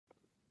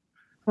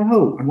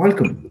Hello and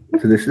welcome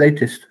to this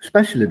latest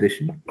special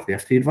edition of the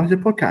FT Advisor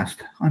podcast.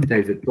 I'm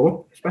David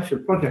Thorpe, Special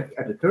Project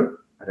Editor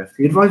at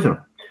FT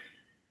Advisor.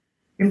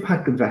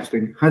 Impact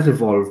investing has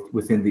evolved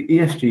within the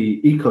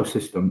ESG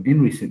ecosystem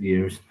in recent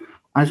years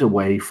as a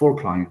way for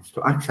clients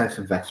to access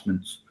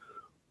investments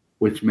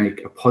which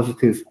make a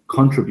positive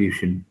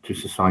contribution to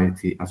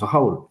society as a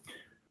whole.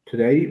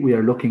 Today, we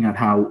are looking at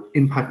how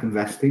impact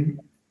investing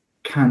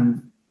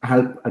can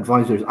help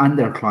advisors and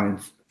their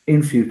clients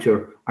in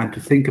future and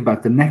to think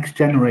about the next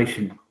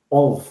generation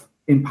of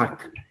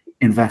impact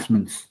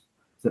investments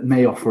that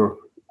may offer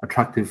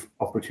attractive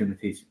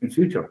opportunities in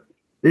future.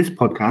 This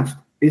podcast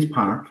is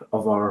part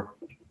of our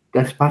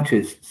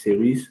Dispatches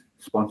series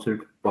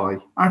sponsored by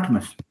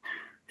Artemis.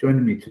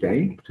 Joining me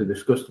today to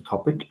discuss the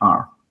topic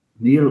are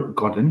Neil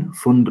Godden,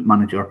 Fund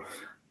Manager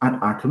at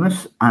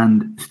Artemis,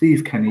 and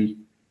Steve Kenny,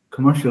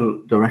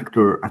 Commercial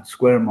Director at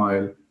Square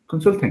Mile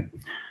Consulting.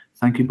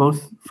 Thank you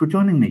both for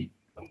joining me.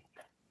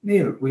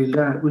 Neil,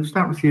 we'll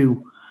start with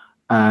you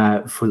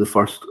for the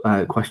first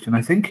question,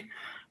 I think.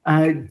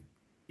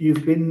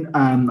 You've been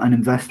an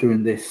investor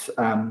in this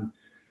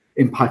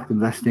impact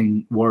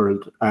investing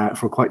world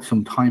for quite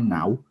some time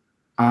now.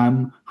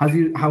 How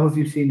have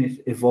you seen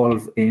it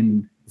evolve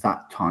in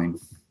that time?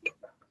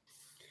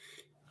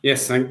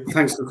 Yes,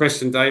 thanks for the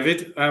question,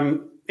 David.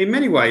 In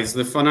many ways,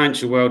 the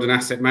financial world and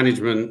asset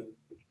management,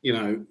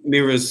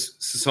 mirrors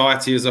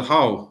society as a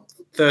whole.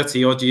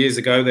 30 odd years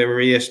ago, there were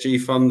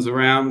ESG funds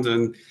around,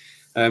 and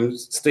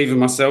Steve and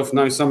myself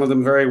know some of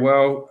them very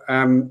well,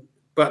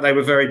 but they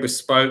were very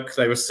bespoke.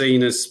 They were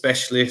seen as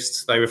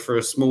specialists. They were for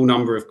a small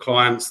number of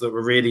clients that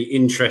were really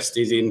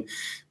interested in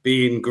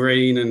being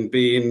green and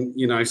being,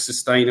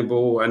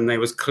 sustainable. And there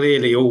was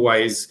clearly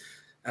always,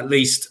 at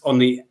least on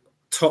the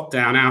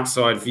top-down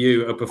outside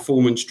view, a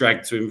performance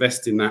drag to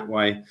invest in that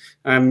way.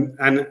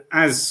 And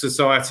as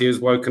society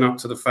has woken up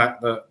to the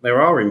fact that there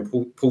are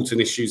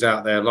important issues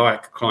out there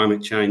like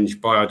climate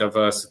change,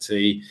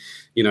 biodiversity,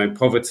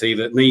 poverty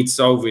that needs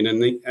solving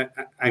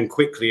and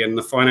quickly, and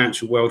the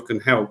financial world can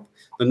help,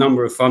 the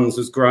number of funds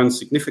has grown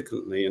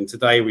significantly. And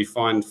today we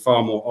find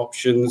far more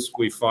options.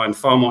 We find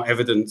far more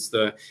evidence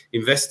that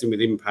investing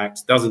with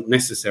impact doesn't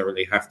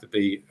necessarily have to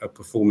be a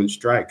performance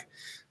drag.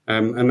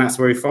 And that's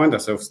where we find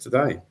ourselves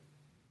today.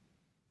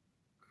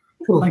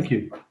 Cool. Thank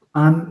you.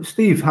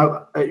 Steve,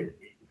 how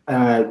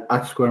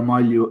at Square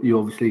Mile, you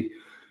obviously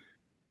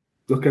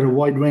look at a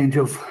wide range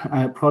of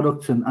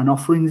products and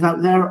offerings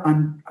out there.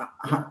 And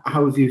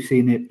how have you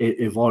seen it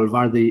evolve?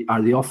 Are the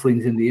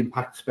offerings in the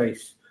impact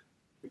space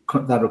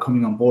that are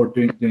coming on board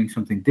doing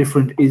something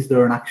different? Is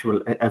there an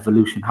actual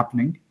evolution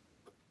happening?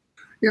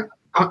 Yeah,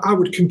 I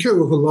would concur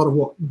with a lot of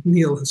what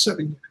Neil has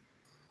said.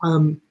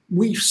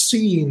 We've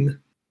seen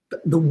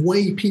the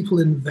way people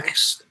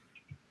invest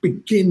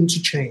begin to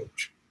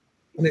change.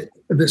 And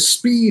the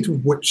speed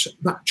with which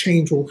that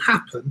change will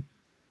happen,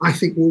 I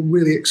think, will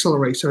really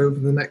accelerate over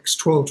the next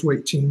 12 to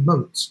 18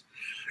 months.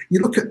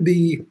 You look at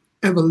the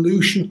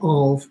evolution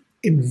of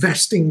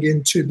investing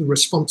into the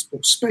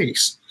responsible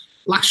space.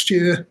 Last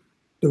year,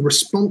 the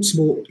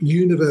responsible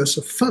universe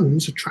of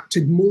funds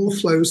attracted more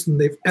flows than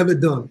they've ever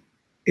done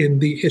in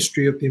the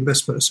history of the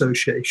Investment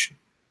Association.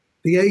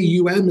 The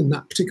AUM in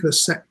that particular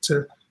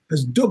sector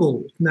has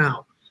doubled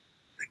now.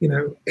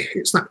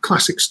 It's that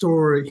classic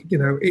story,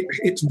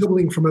 it's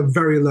doubling from a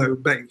very low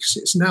base.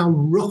 It's now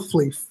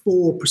roughly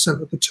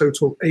 4% of the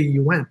total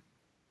AUM.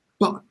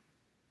 But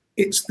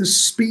it's the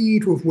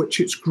speed with which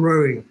it's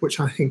growing, which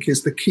I think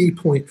is the key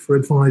point for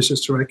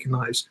advisors to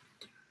recognize.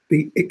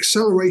 The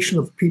acceleration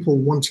of people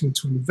wanting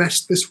to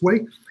invest this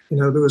way.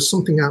 There was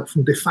something out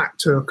from De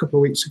Facto a couple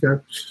of weeks ago.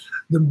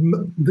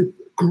 The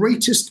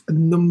greatest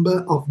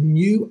number of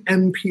new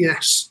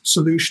MPS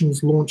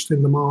solutions launched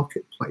in the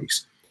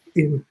marketplace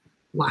in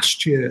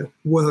last year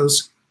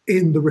was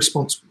in the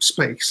responsible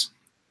space.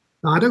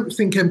 Now, I don't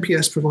think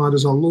MPS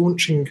providers are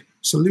launching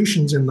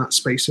solutions in that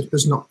space if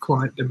there's not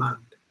client demand.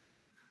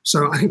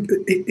 So I think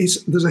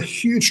there's a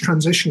huge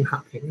transition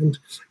happening.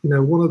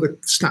 And, one of the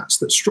stats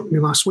that struck me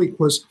last week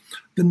was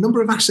the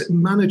number of asset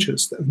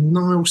managers that have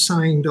now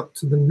signed up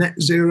to the Net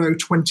Zero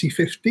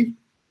 2050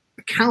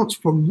 accounts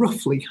for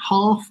roughly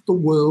half the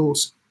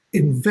world's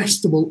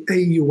investable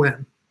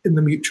AUM in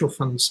the mutual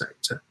fund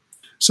sector.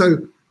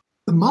 So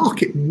the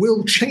market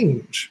will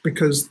change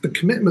because the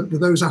commitment that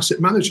those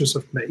asset managers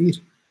have made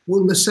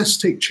will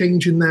necessitate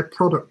change in their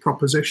product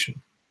proposition.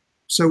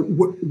 So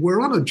we're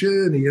on a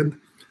journey, and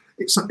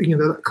it's something,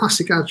 that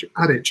classic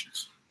adage,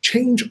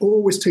 change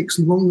always takes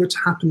longer to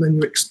happen than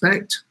you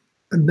expect,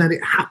 and then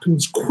it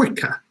happens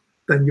quicker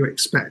than you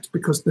expect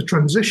because the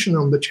transition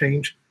on the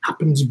change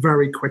happens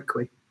very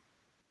quickly.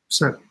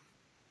 So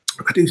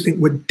I do think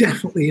we're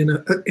definitely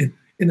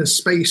in a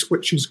space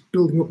which is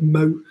building up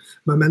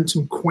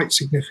momentum quite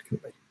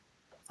significantly.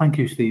 Thank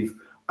you, Steve.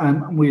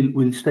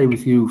 We'll stay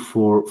with you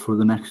for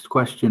the next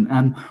question.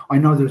 I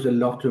know there's a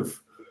lot of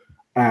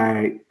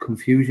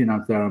confusion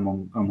out there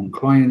among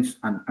clients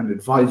and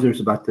advisors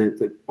about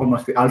the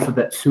almost the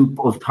alphabet soup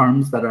of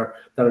terms that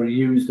are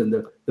used in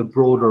the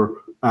broader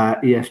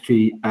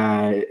ESG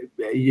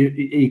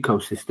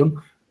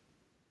ecosystem,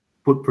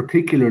 but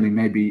particularly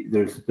maybe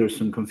there's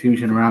some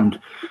confusion around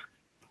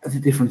the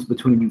difference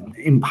between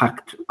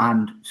impact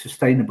and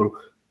sustainable.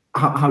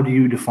 How do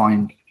you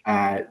define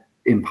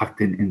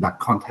impact in that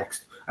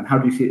context, and how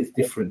do you see it as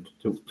different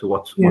to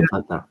what's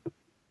out there?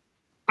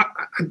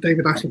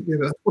 David, I think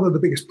that's one of the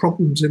biggest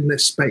problems in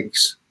this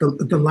space,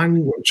 the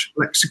language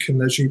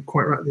lexicon, as you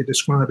quite rightly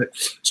describe it.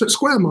 So at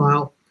Square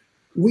Mile,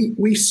 we've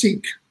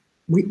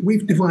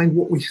defined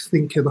what we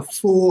think are the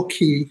 4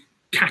 key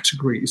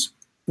categories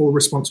for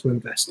responsible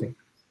investing.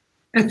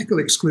 Ethical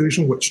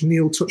exclusion, which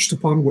Neil touched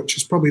upon, which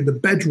is probably the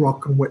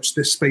bedrock on which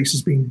this space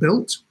has been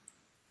built.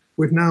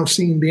 We've now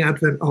seen the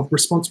advent of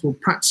responsible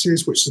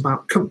practices, which is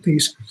about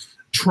companies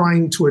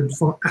trying to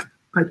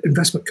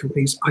investment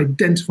companies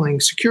identifying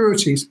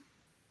securities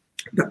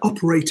that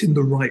operate in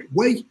the right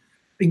way.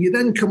 And you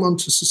then come on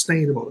to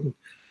sustainable. And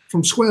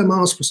from Square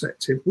Mile's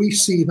perspective, we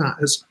see that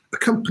as a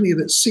company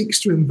that seeks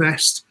to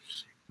invest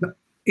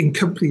in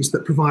companies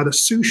that provide a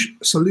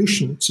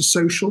solution to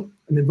social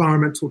and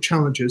environmental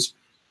challenges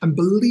and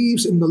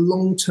believes in the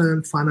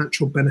long-term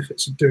financial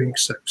benefits of doing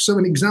so. So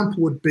an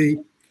example would be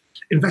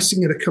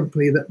investing in a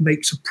company that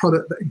makes a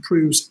product that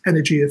improves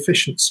energy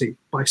efficiency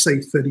by, say,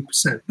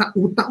 30%.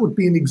 That would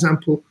be an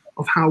example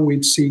of how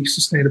we'd see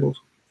sustainable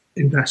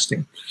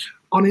investing.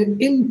 On an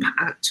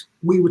impact,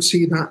 we would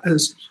see that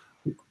as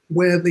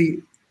where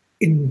the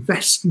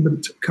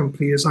investment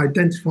company is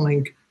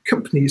identifying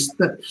companies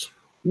that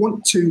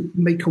want to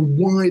make a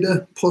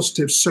wider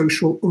positive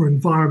social or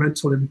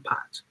environmental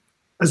impact,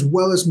 as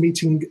well as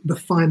meeting the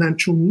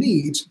financial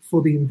needs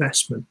for the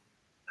investment,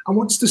 and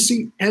wants to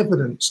see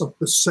evidence of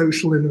the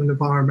social and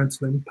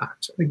environmental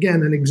impact.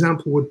 Again, an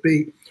example would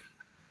be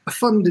a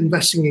fund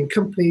investing in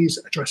companies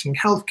addressing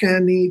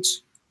healthcare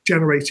needs,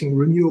 generating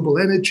renewable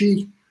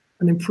energy,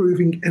 and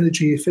improving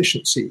energy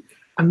efficiency.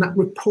 And that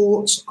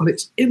reports on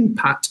its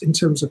impact in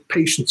terms of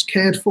patients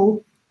cared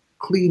for,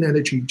 clean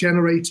energy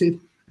generated,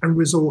 and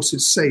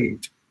resources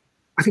saved.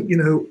 I think,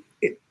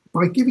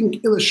 by giving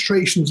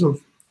illustrations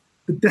of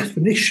the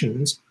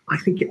definitions, I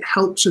think it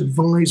helps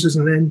advisors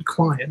and end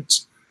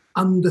clients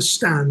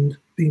understand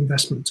the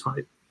investment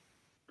type.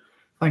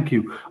 Thank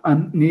you.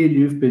 And Neil,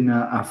 you've been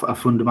a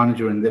fund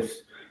manager in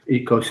this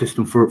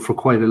ecosystem for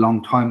quite a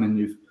long time, and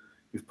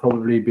you've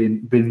probably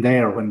been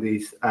there when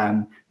these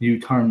new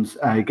terms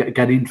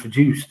get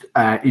introduced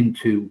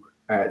into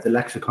the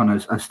lexicon,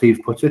 as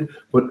Steve puts it.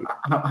 But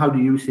how do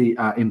you see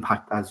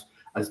impact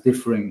as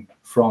differing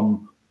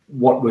from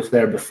what was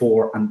there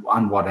before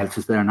and what else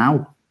is there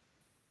now?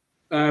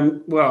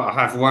 Well, I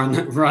have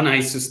run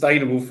a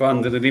sustainable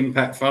fund and an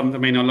impact fund. I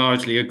mean, I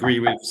largely agree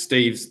with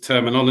Steve's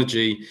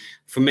terminology.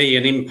 For me,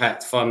 an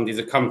impact fund is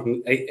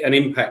an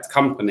impact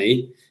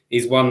company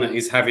is one that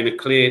is having a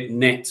clear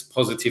net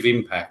positive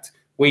impact.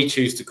 We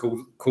choose to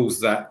call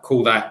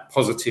that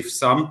positive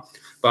sum,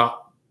 but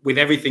with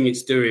everything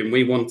it's doing,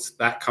 we want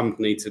that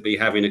company to be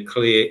having a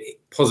clear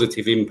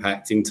positive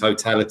impact in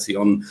totality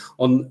on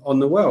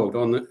the world,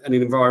 on an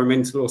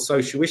environmental or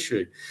social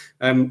issue.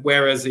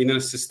 Whereas in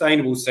a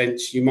sustainable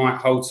sense, you might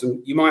hold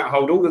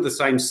all of the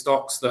same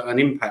stocks that an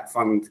impact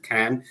fund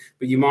can,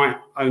 but you might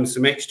own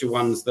some extra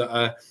ones that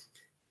are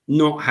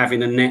not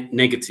having a net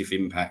negative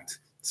impact.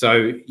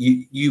 So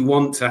you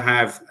want to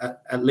have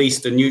at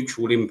least a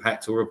neutral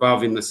impact or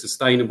above in the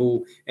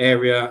sustainable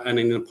area, and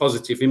in the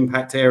positive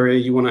impact area,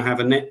 you want to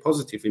have a net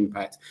positive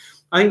impact.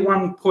 I think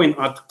one point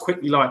I'd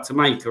quickly like to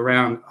make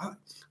around,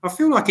 I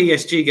feel like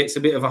ESG gets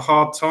a bit of a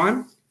hard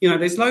time.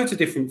 There's loads of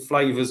different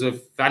flavours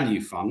of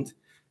value fund.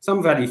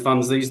 Some value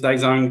funds these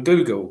days own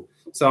Google.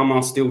 Some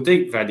are still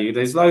deep value.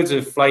 There's loads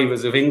of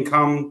flavours of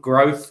income,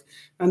 growth,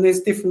 and there's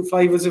different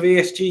flavours of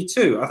ESG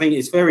too. I think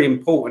it's very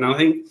important. I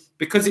think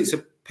because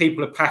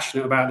people are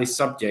passionate about this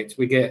subject,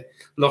 we get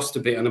lost a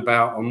bit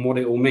on what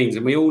it all means.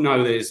 And we all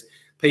know there's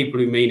people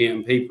who mean it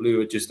and people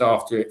who are just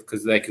after it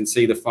because they can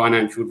see the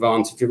financial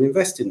advantage of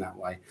investing that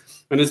way.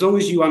 And as long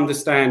as you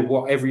understand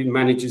what every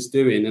manager's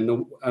doing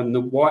and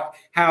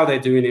how they're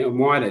doing it and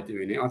why they're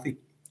doing it, I think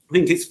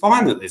it's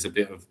fine that there's a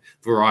bit of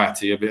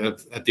variety, a bit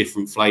of a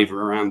different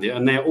flavour around it,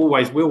 and there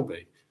always will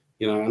be,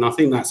 and I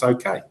think that's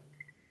okay.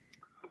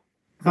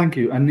 Thank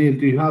you. And Neil,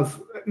 do you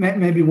have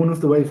maybe one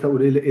of the ways that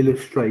would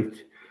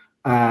illustrate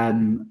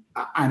an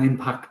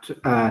impact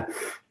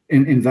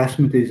in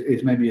investment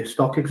is maybe a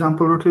stock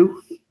example or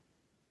two?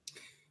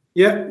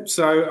 Yeah,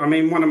 so I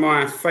mean, one of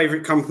my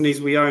favourite companies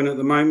we own at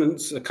the moment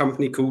is a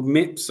company called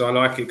MIPS. I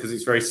like it because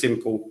it's very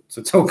simple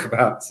to talk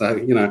about.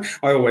 So,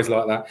 I always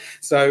like that.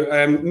 So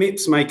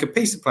MIPS make a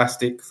piece of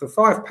plastic for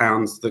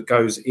 £5 that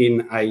goes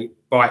in a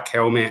bike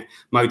helmet,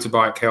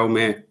 motorbike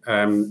helmet,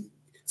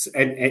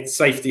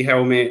 safety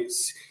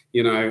helmets,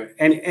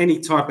 any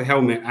type of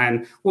helmet.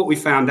 And what we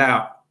found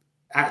out,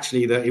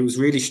 actually, that it was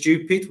really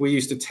stupid. We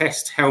used to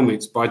test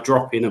helmets by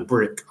dropping a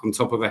brick on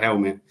top of a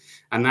helmet.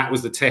 And that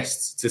was the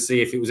test to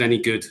see if it was any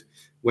good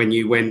when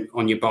you went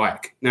on your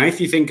bike. Now,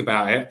 if you think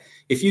about it,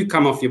 if you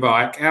come off your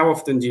bike, how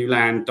often do you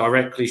land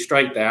directly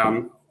straight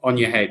down on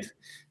your head?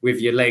 with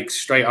your legs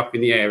straight up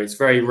in the air. It's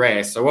very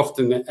rare. So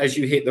often as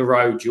you hit the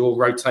road, you're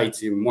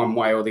rotating one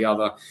way or the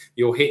other.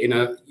 You're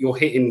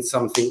hitting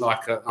something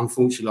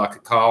unfortunately like a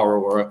car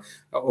or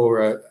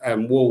a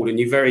wall, and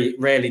you very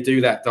rarely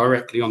do that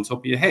directly on top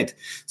of your head.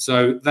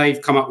 So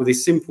they've come up with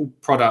this simple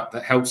product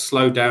that helps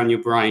slow down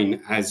your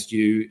brain as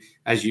you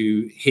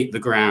hit the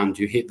ground,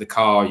 you hit the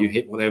car, you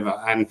hit whatever.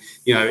 And,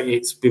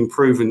 it's been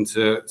proven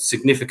to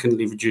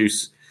significantly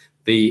reduce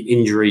the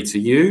injury to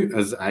you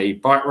as a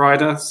bike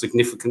rider,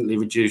 significantly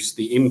reduce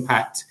the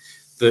impact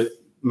that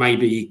may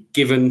be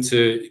given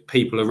to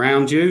people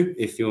around you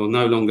if you're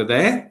no longer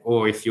there,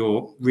 or if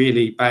you're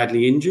really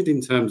badly injured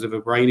in terms of a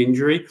brain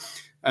injury.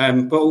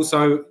 But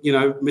also,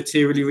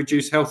 materially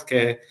reduce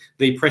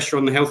the pressure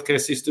on the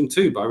healthcare system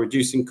too, by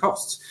reducing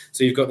costs.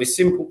 So you've got this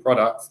simple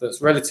product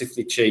that's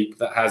relatively cheap,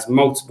 that has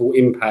multiple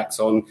impacts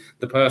on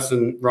the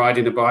person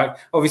riding a bike.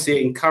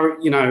 Obviously,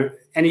 it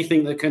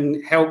anything that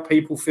can help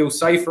people feel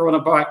safer on a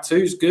bike too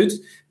is good,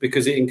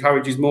 because it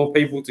encourages more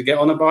people to get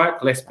on a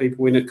bike, less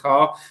people in a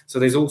car. So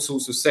there's all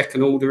sorts of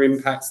second order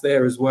impacts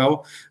there as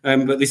well.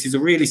 But this is a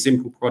really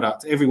simple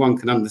product. Everyone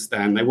can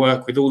understand. They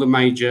work with all the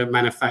major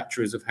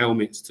manufacturers of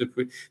helmets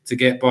to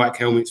get bike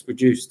helmets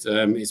produced.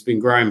 It's been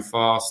growing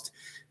fast.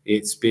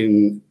 It's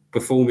been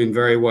performing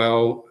very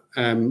well.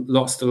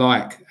 Lots to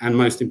like. And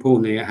most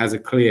importantly, it has a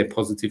clear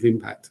positive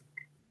impact.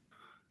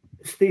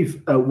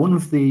 Steve, one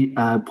of the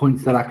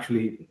points that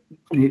actually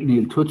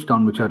Neil touched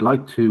on, which I'd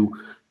like to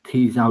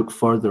tease out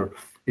further,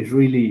 is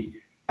really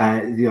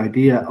the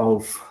idea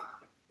of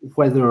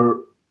whether,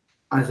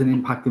 as an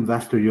impact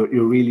investor,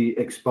 you're really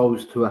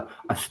exposed to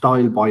a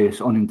style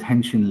bias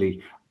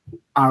unintentionally.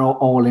 Are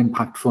all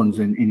impact funds,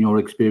 in your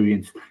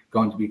experience,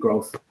 going to be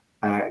growth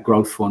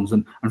funds,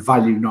 and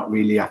value not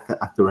really at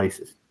the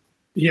races?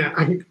 Yeah,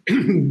 I think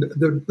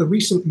the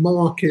recent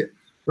market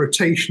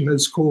rotation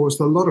has caused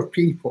a lot of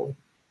people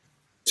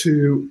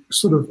to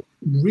sort of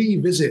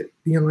revisit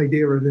the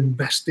idea of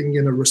investing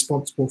in a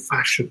responsible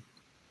fashion,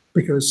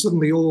 because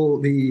suddenly all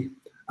the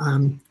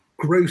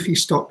growthy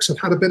stocks have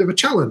had a bit of a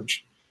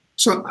challenge.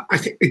 So I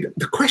think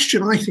the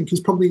question, is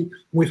probably,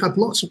 we've had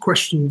lots of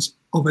questions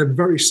of a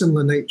very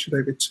similar nature,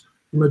 David,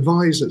 from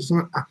advisors.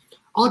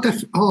 Our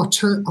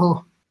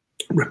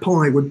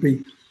reply would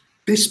be,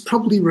 this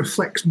probably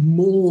reflects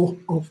more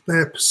of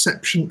their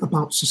perception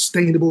about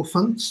sustainable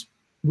funds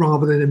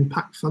rather than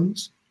impact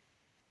funds.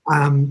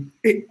 The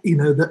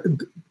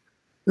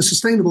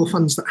sustainable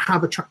funds that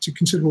have attracted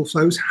considerable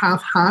flows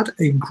have had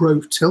a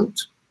growth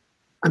tilt,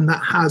 and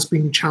that has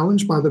been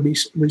challenged by the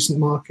recent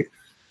market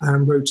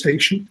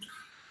rotation.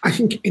 I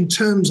think in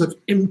terms of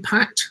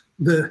impact,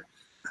 the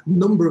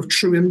number of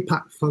true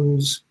impact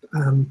funds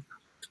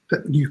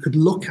that you could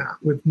look at,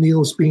 with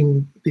Neil's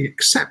being the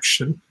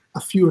exception,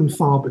 are few and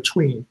far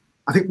between.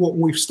 I think what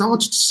we've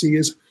started to see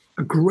is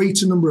a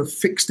greater number of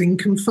fixed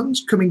income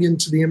funds coming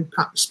into the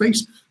impact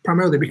space,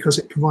 primarily because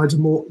it provides a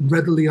more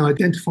readily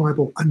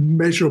identifiable and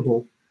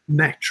measurable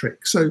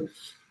metric. So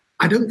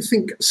I don't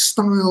think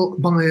style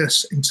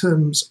bias in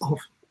terms of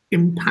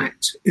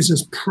impact is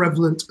as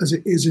prevalent as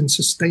it is in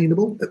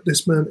sustainable at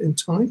this moment in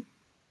time.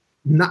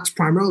 And that's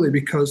primarily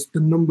because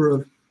the number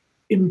of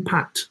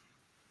impact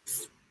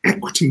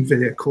equity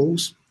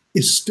vehicles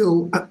is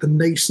still at the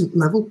nascent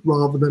level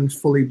rather than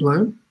fully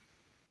blown.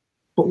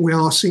 But we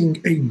are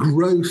seeing a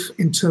growth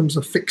in terms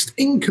of fixed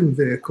income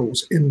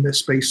vehicles in this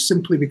space,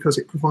 simply because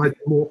it provides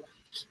more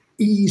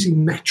easy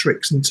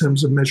metrics in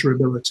terms of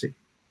measurability.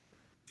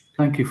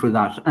 Thank you for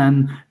that.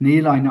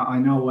 Neil, I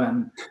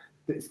know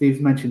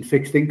Steve's mentioned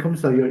fixed income,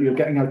 so you're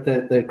getting out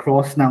the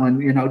cross now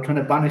and trying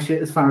to banish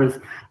it as far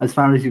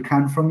as you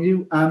can from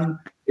you.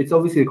 It's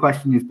obviously a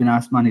question you've been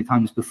asked many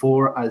times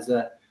before as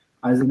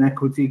an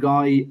equity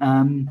guy.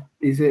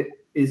 Is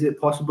it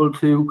possible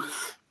to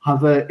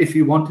have if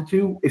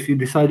you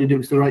decided it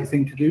was the right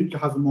thing to do, to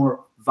have a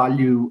more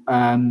value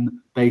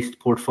based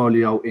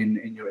portfolio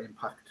in your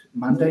impact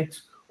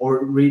mandates,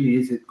 or really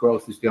is it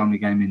growth is the only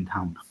game in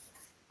town?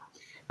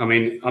 I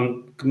mean,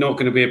 I'm not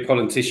going to be a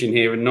politician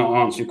here and not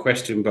answer your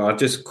question, but I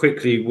just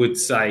quickly would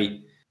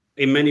say,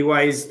 in many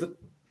ways,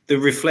 the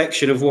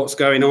reflection of what's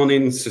going on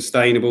in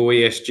sustainable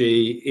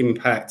ESG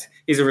impact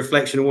is a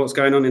reflection of what's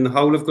going on in the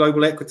whole of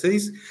global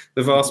equities.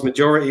 The vast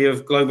majority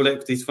of global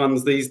equity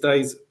funds these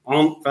days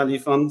aren't value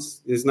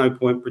funds. There's no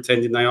point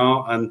pretending they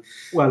are. And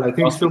well, I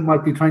think some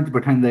might be trying to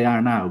pretend they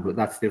are now, but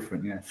that's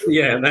different. Yes.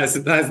 Yeah, that's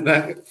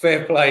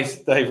fair play,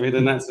 David,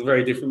 and that's a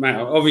very different matter.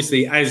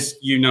 Obviously, as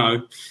you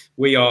know,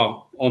 we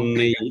are on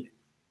the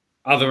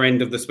other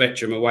end of the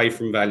spectrum, away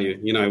from value.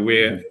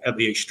 We're at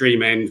the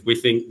extreme end. We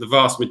think the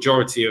vast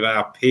majority of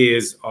our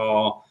peers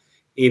are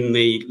in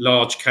the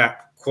large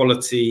cap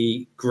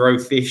quality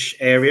growth-ish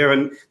area,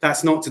 and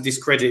that's not to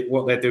discredit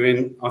what they're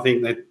doing. I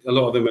think that a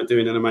lot of them are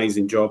doing an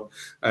amazing job.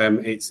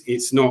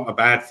 It's not a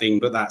bad thing,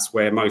 but that's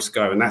where most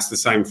go, and that's the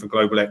same for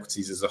global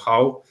equities as a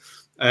whole.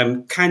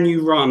 Can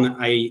you run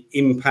a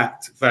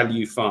impact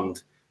value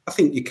fund? I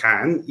think you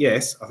can.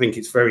 Yes, I think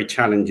it's very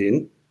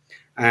challenging.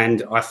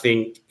 And I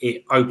think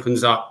it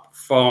opens up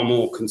far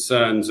more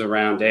concerns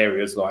around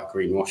areas like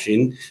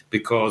greenwashing,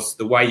 because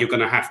the way you're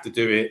going to have to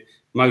do it,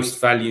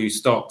 most value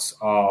stocks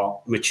are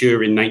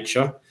mature in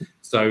nature.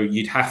 So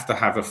you'd have to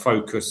have a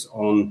focus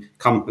on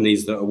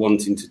companies that are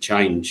wanting to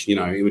change. You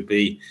know, it would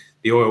be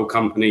the oil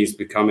companies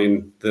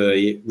becoming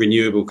the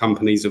renewable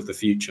companies of the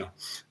future,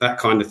 that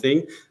kind of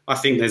thing. I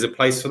think there's a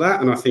place for that,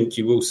 and I think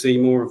you will see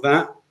more of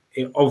that.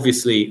 It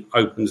obviously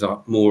opens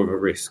up more of a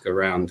risk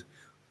around,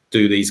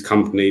 do these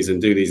companies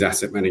and do these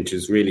asset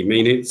managers really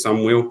mean it?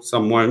 Some will,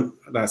 some won't.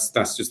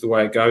 That's just the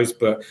way it goes.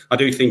 But I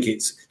do think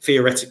it's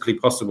theoretically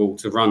possible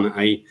to run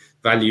a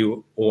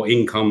value or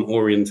income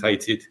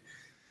orientated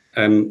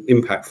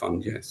impact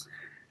fund. Yes.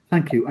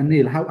 Thank you. And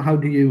Neil, how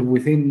do you,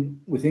 within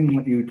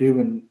what you do,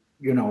 and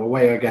you know,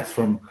 away I guess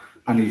from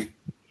any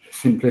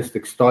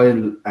simplistic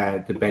style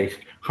debate,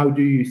 how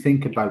do you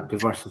think about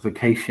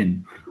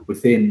diversification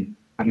within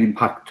an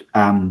impact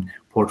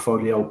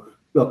portfolio?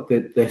 Look,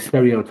 the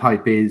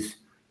stereotype is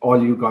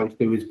all you guys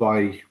do is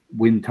buy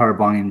wind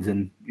turbines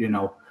and, you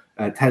know,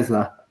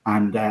 Tesla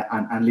and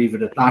leave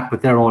it at that.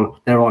 But they're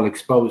all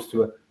exposed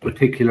to a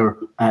particular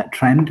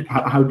trend.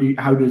 How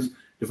does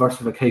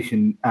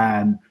diversification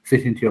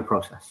fit into your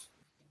process?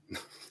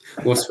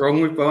 What's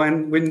wrong with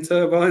buying wind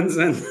turbines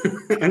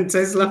and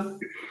Tesla?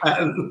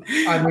 I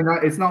mean,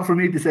 it's not for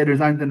me to say there's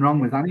anything wrong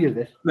with any of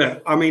this.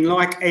 Look, I mean,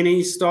 like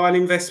any style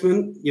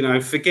investment, you know,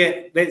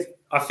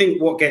 I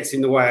think what gets in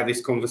the way of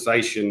this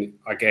conversation,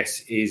 I guess,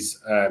 is,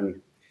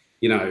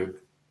 you know,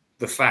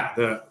 the fact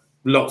that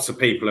lots of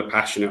people are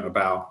passionate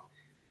about,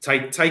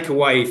 take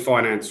away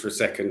finance for a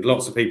second,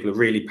 lots of people are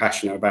really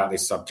passionate about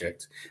this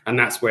subject, and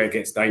that's where it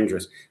gets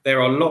dangerous.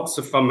 There are lots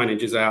of fund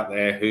managers out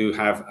there who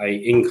have a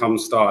income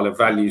style, a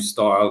value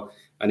style,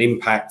 an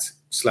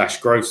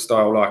impact/growth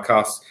style like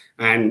us,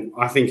 and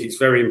I think it's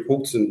very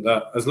important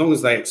that as long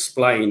as they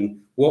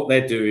explain what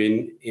they're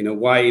doing in a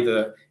way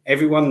that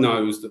everyone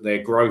knows that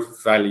their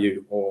growth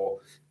value or,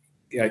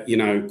 you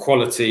know,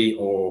 quality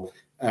or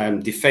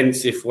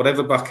defensive,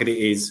 whatever bucket it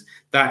is,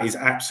 that is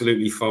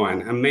absolutely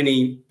fine. And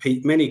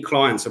many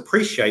clients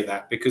appreciate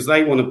that because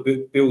they want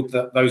to build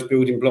those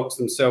building blocks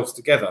themselves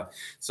together.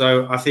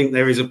 So I think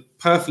there is a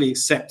perfectly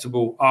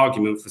acceptable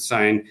argument for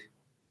saying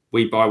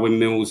we buy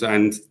windmills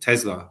and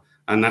Tesla,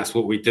 and that's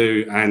what we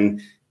do. And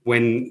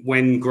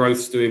when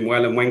growth's doing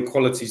well and when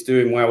quality's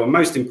doing well, and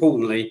most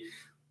importantly,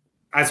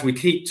 as we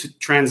keep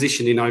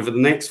transitioning over the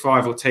next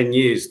 5 or 10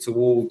 years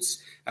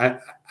towards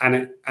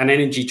an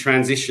energy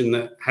transition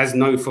that has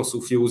no fossil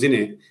fuels in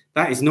it,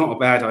 that is not a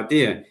bad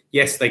idea.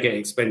 Yes, they get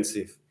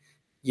expensive.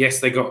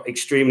 Yes, they got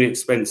extremely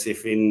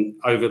expensive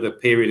over the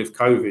period of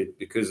COVID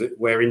because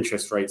where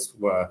interest rates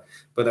were,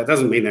 but that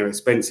doesn't mean they're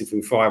expensive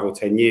in 5 or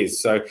 10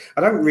 years. So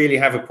I don't really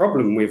have a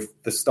problem with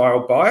the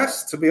style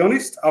bias, to be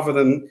honest, other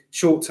than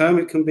short term,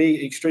 it can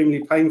be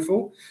extremely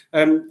painful.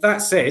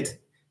 That said,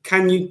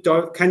 can you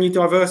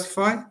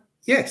diversify?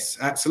 Yes,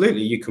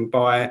 absolutely. You can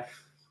buy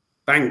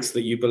banks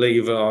that you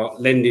believe are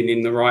lending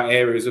in the right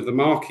areas of the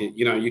market.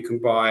 You know, you can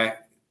buy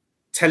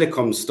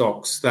telecom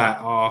stocks that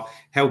are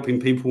helping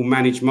people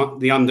manage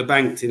the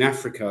underbanked in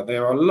Africa.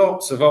 There are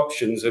lots of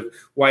options of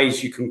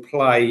ways you can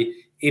play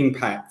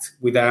impact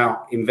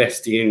without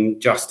investing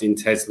just in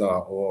Tesla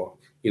or,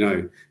 you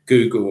know,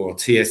 Google or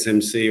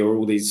TSMC or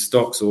all these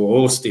stocks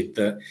or Orsted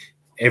that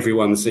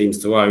everyone seems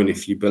to own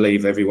if you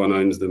believe everyone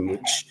owns them,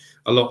 which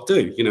a lot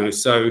do, you know.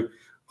 So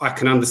I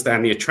can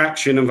understand the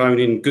attraction of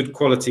owning good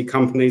quality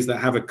companies that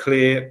have a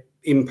clear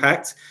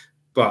impact,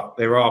 but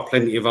there are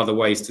plenty of other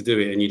ways to do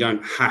it, and you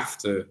don't have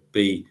to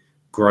be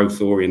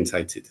growth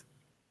orientated.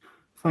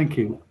 Thank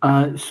you,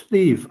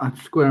 Steve. At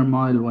Square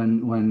Mile,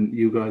 when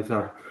you guys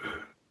are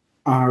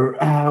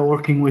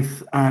working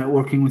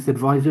with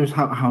advisors,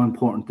 how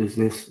important does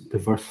this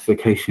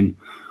diversification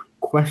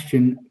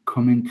question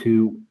come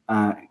into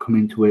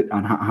it,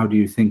 and how do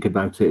you think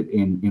about it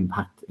in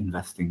impact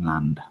investing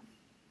land?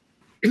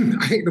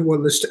 I think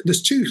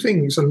there's two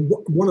things, and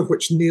one of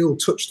which Neil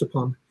touched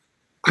upon.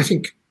 I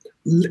think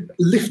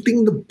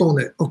lifting the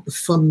bonnet of the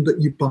fund that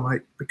you buy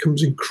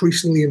becomes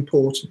increasingly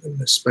important in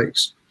this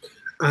space.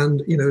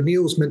 And, you know,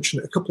 Neil's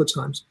mentioned it a couple of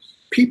times.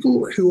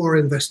 People who are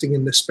investing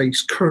in this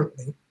space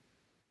currently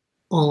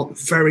are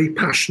very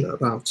passionate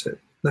about it.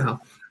 Now,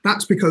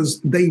 that's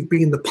because they've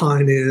been the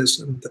pioneers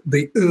and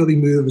the early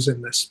movers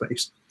in this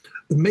space.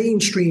 The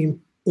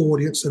mainstream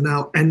audience are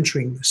now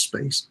entering this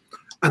space,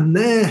 and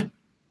their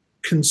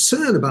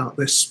concern about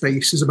this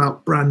space is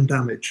about brand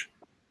damage.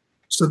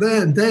 So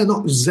they're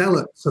not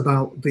zealots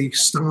about the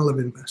style of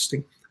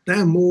investing.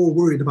 They're more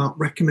worried about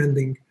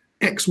recommending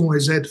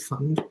XYZ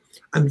fund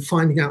and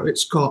finding out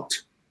it's got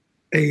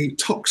a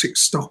toxic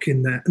stock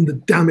in there and the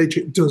damage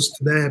it does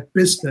to their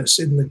business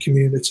in the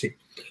community.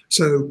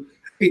 So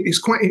it's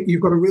quite,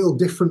 you've got a real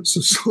difference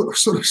of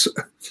sort of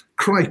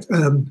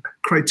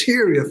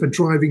criteria for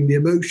driving the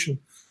emotion.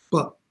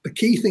 But the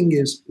key thing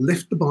is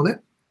lift the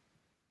bonnet,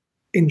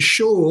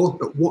 ensure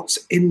that what's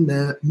in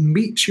there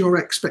meets your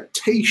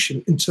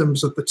expectation in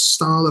terms of the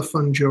style of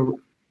fund you're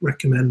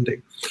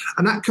recommending.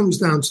 And that comes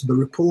down to the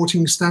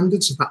reporting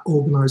standards of that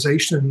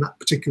organization and that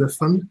particular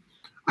fund.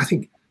 I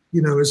think,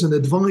 as an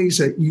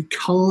advisor, you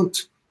can't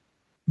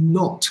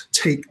not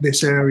take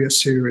this area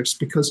serious,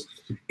 because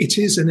it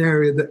is an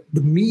area that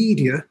the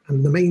media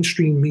and the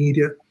mainstream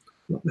media,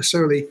 not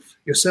necessarily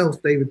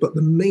yourself, David, but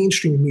the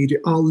mainstream media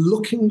are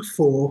looking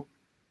for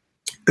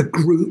a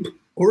group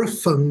or a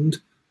fund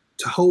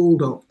to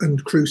hold up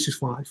and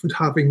crucify for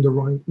having the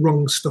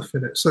wrong stuff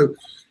in it. So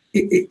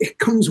it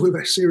comes with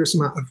a serious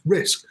amount of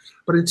risk.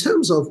 But in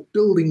terms of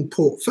building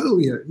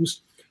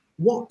portfolios,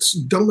 what's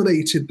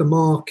dominated the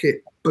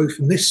market, both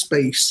in this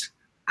space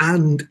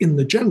and in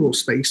the general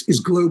space, is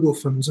global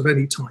funds of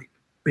any type,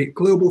 be it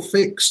global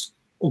fixed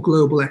or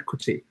global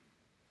equity.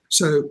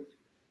 So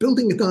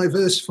building a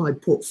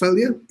diversified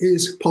portfolio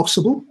is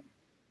possible.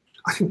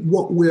 I think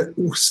what we're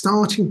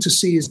starting to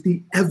see is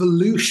the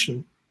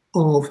evolution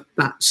of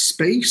that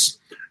space.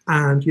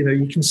 And,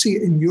 you can see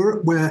it in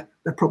Europe, where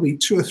they're probably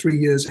 2 or 3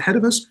 years ahead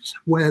of us,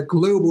 where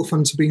global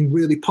funds are being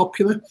really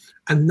popular.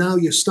 And now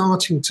you're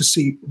starting to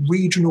see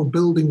regional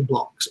building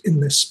blocks in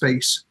this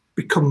space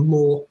become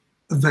more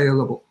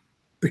available,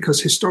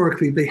 because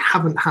historically they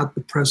haven't had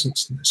the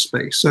presence in this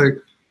space. So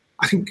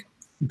I think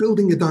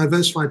building a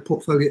diversified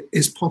portfolio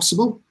is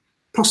possible,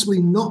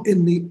 possibly not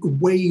in the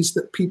ways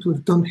that people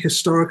have done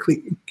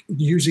historically,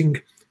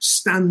 using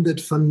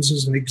standard funds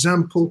as an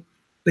example.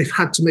 They've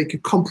had to make a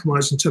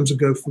compromise in terms of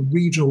go for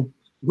regional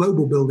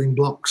global building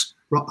blocks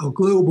or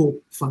global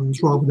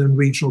funds rather than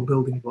regional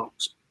building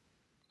blocks.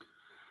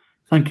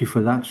 Thank you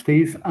for that,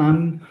 Steve.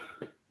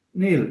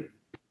 Neil,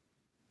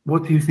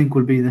 what do you think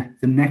will be the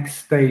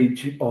next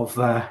stage of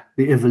the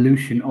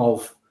evolution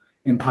of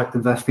impact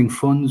investing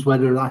funds,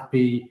 whether that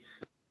be,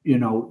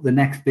 the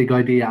next big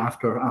idea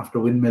after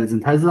windmills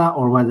and Tesla,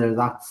 or whether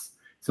that's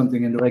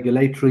something in the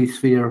regulatory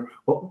sphere?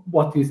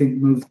 What do you think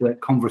moves the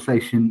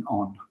conversation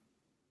on?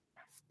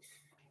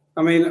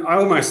 I mean, I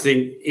almost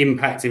think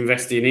impact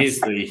investing is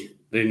the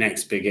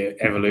next big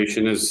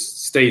evolution, as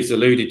Steve's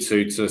alluded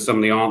to some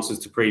of the answers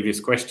to previous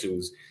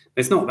questions.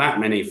 There's not that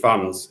many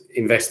funds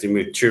investing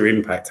with true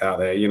impact out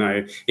there.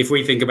 If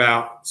we think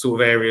about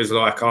sort of areas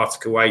like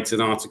Article 8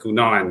 and Article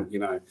 9,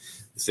 there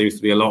seems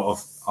to be a lot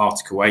of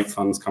Article 8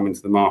 funds coming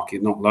to the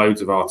market, not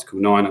loads of Article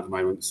 9 at the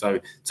moment. So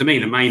to me,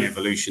 the main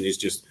evolution is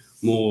just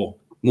more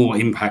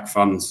impact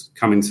funds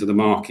coming to the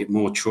market,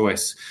 more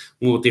choice,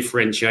 more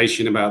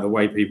differentiation about the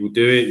way people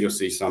do it. You'll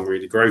see some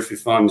really growthy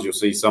funds. You'll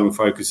see some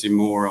focusing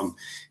more on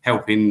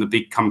helping the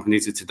big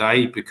companies of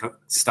today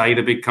stay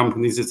the big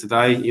companies of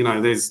today.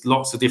 There's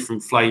lots of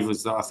different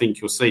flavors that I think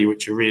you'll see,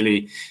 which are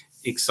really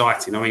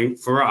exciting. I mean,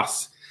 for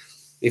us,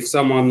 if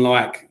someone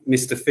like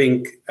Mr.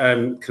 Fink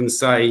can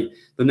say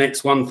the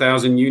next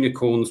 1,000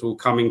 unicorns will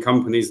come in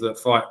companies that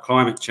fight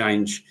climate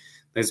change,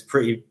 there's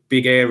pretty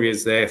big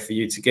areas there for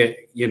you to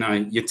get,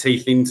 your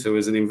teeth into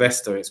as an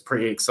investor. It's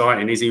pretty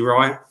exciting. Is he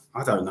right?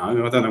 I don't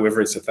know. I don't know whether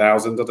it's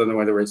 1,000. I don't know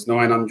whether it's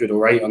 900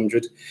 or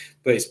 800,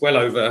 but it's well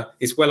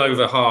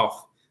over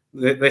half.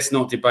 Let's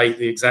not debate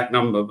the exact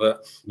number,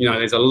 but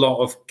there's a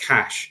lot of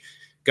cash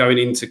going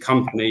into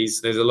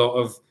companies. There's a lot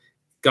of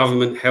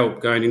government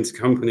help going into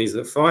companies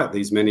that fight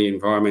these many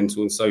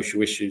environmental and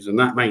social issues, and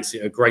that makes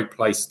it a great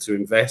place to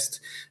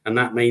invest. And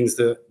that means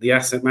that the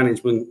asset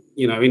management,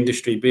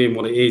 industry being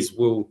what it is,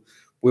 will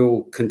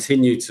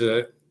continue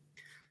to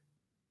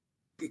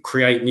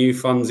create new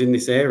funds in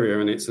this area,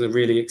 and it's a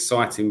really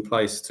exciting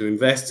place to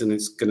invest. And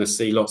it's going to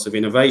see lots of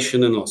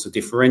innovation and lots of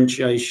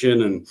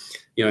differentiation, and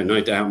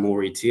no doubt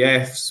more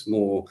ETFs,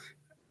 more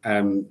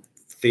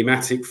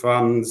thematic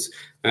funds,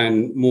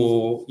 and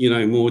more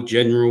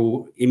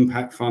general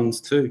impact funds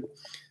too.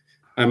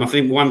 I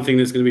think one thing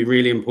that's going to be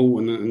really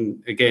important,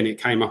 and again,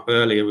 it came up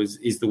earlier,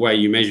 is the way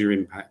you measure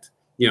impact.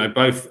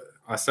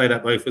 I say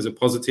that both as a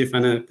positive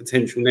and a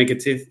potential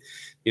negative.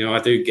 I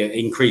do get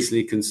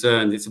increasingly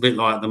concerned. It's a bit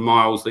like the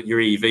miles that your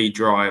EV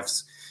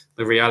drives.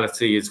 The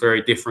reality is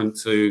very different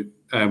to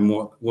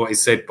what is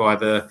said by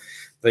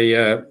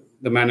the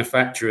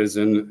manufacturers,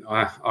 and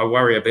I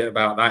worry a bit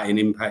about that in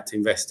impact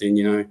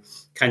investing.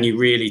 Can you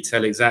really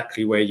tell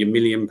exactly where your £1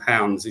 million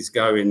is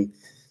going?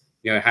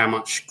 How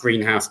much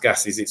greenhouse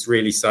gases it's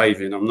really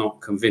saving? I'm not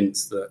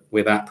convinced that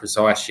we're that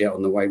precise yet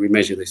on the way we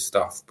measure this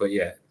stuff, but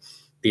yeah,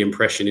 the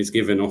impression is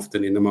given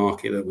often in the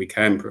market that we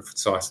can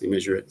precisely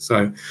measure it.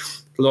 So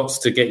lots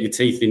to get your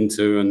teeth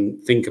into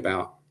and think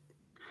about.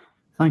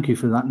 Thank you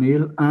for that,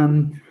 Neil.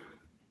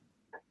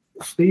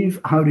 Steve,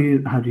 how do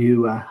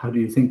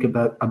you think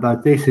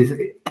about this?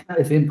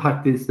 If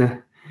impact is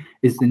the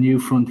new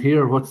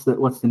frontier, what's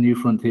the new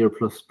frontier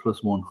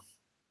plus one?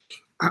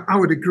 I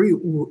would agree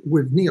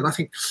with Neil. I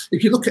think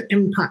if you look at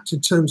impact in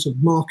terms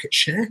of market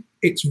share,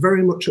 it's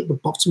very much at the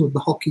bottom of the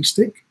hockey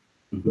stick.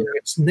 Mm-hmm.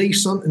 It's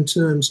nascent in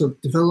terms of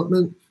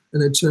development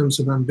and in terms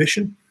of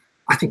ambition.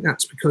 I think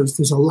that's because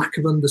there's a lack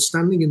of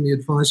understanding in the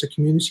advisor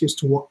community as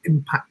to what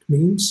impact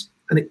means.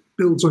 And it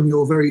builds on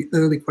your very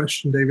early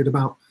question, David,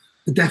 about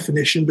the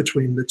definition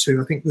between the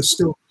two. I think there's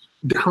still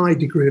a high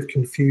degree of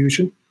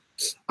confusion.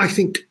 I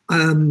think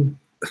the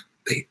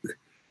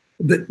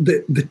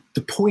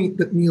the point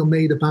that Neil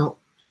made about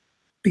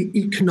the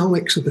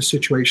economics of the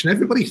situation.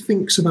 Everybody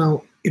thinks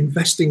about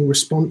investing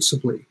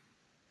responsibly,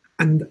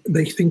 and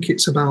they think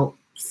it's about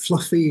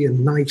fluffy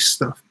and nice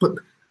stuff, but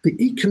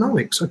the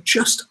economics are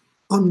just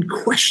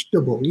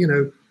unquestionable. You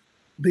know,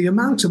 the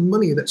amount of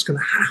money that's going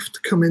to have to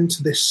come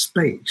into this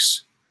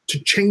space to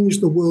change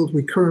the world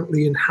we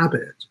currently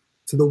inhabit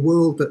to the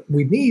world that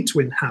we need to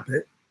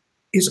inhabit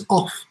is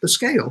off the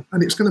scale.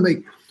 And it's going to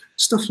make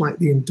stuff like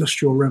the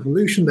Industrial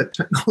Revolution, the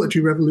technology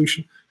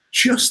revolution,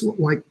 just look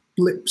like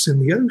blips in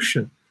the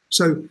ocean.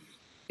 So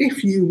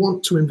if you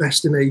want to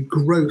invest in a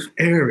growth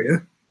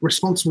area,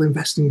 responsible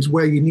investing is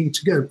where you need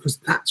to go, because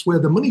that's where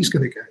the money's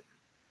going to go.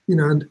 You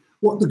know, and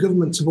what the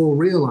governments have all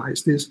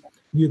realized is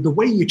the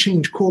way you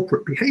change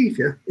corporate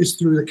behavior is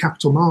through the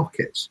capital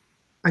markets,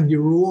 and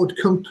you reward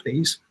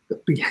companies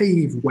that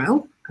behave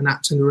well and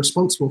act in a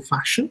responsible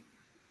fashion,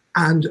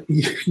 and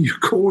you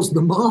cause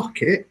the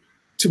market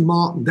to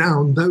mark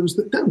down those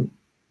that don't.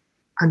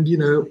 And, you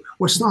know,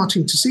 we're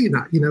starting to see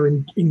that. You know,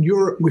 in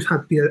Europe, we've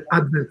had the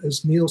advent,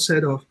 as Neil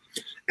said, of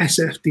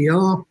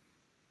SFDR,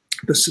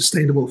 the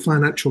Sustainable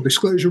Financial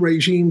Disclosure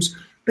Regimes.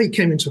 They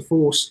came into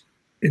force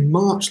in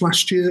March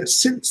last year.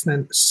 Since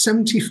then,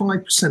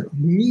 75% of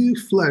new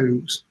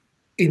flows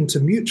into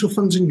mutual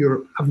funds in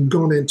Europe have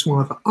gone into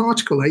either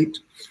Article 8,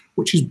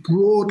 which is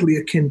broadly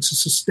akin to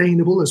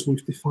sustainable, as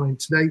we've defined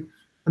today,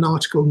 and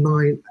Article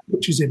 9,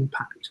 which is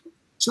impact.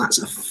 So that's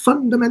a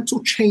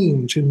fundamental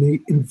change in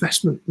the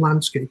investment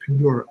landscape in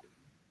Europe.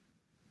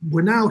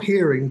 We're now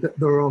hearing that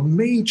there are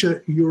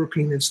major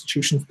European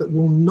institutions that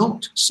will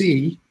not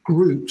see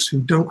groups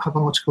who don't have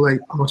Article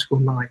 8, Article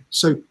 9.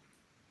 So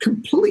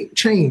complete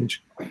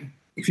change.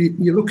 If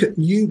you look at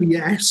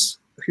UBS,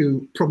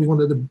 who probably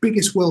one of the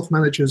biggest wealth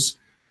managers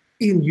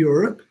in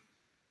Europe,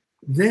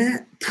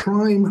 their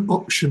prime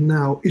option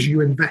now is you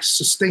invest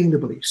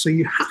sustainably. So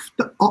you have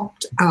to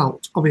opt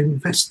out of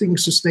investing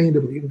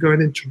sustainably and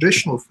going in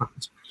traditional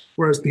funds,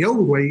 whereas the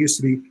old way used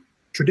to be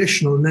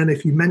traditional, and then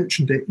if you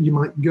mentioned it, you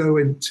might go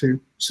into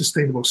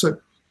sustainable. So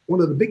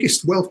one of the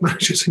biggest wealth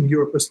managers in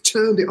Europe has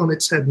turned it on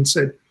its head and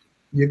said,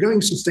 you're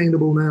going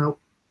sustainable now,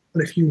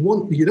 and if you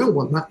don't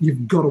want that,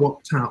 you've got to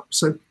opt out.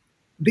 So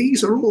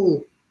these are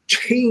all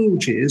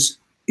changes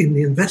in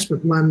the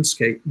investment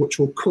landscape which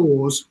will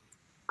cause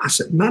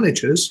asset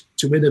managers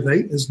to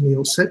innovate, as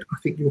Neil said. I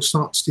think you'll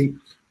start to see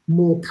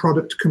more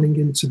product coming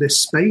into this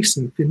space,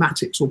 and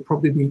thematics will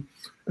probably be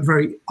a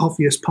very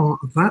obvious part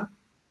of that.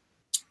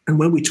 And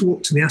when we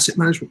talk to the asset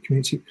management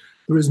community,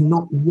 there is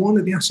not one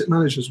of the asset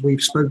managers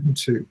we've spoken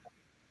to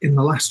in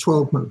the last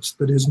 12 months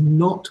that has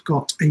not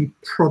got a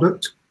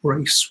product or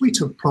a suite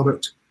of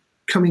product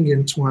coming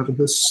into either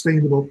the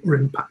sustainable or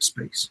impact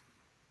space.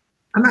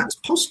 And that's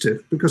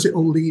positive because it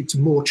will lead to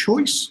more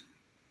choice.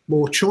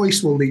 More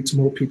choice will lead to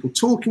more people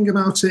talking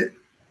about it,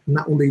 and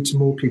that will lead to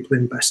more people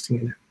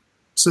investing in it,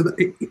 so that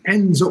it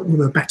ends up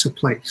with a better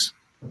place.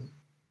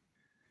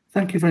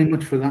 Thank you very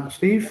much for that,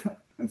 Steve.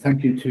 And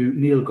thank you to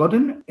Neil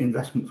Godden,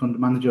 Investment Fund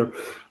Manager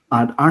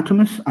at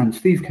Artemis, and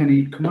Steve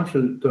Kenny,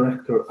 Commercial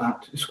Director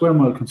at Square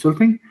Mile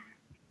Consulting.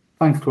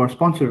 Thanks to our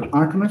sponsor,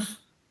 Artemis,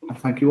 and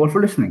thank you all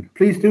for listening.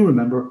 Please do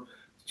remember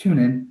to tune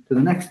in to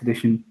the next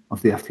edition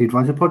of the FT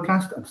Advisor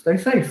podcast, and stay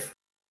safe.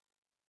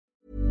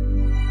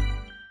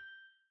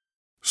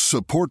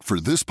 Support for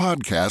this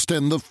podcast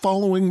and the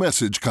following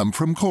message come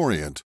from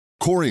Corient.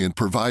 Corient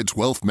provides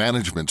wealth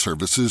management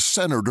services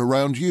centered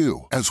around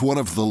you. As one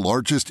of the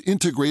largest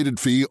integrated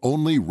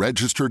fee-only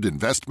registered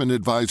investment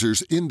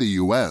advisors in the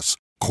U.S.,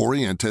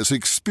 Corient has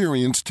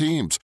experienced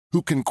teams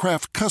who can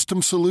craft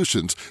custom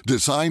solutions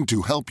designed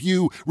to help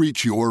you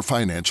reach your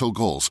financial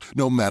goals,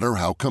 no matter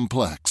how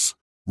complex.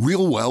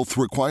 Real wealth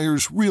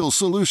requires real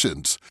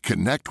solutions.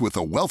 Connect with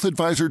a wealth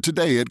advisor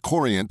today at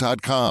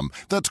Corient.com.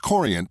 That's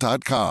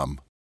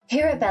Corient.com.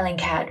 Here at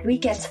Bellingcat, we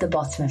get to the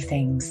bottom of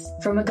things.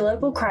 From a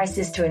global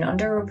crisis to an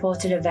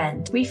underreported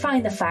event, we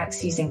find the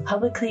facts using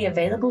publicly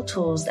available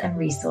tools and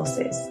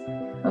resources,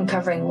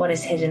 uncovering what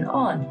is hidden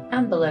on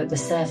and below the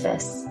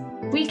surface.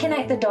 We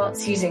connect the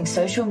dots using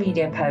social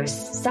media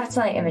posts,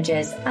 satellite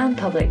images, and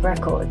public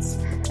records,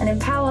 and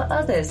empower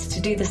others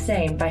to do the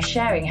same by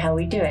sharing how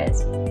we do it.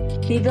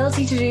 The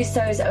ability to do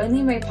so is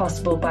only made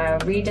possible by our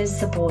readers,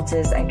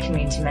 supporters, and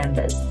community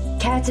members.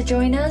 Care to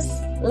join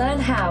us? Learn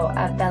how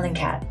at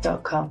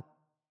bellingcat.com.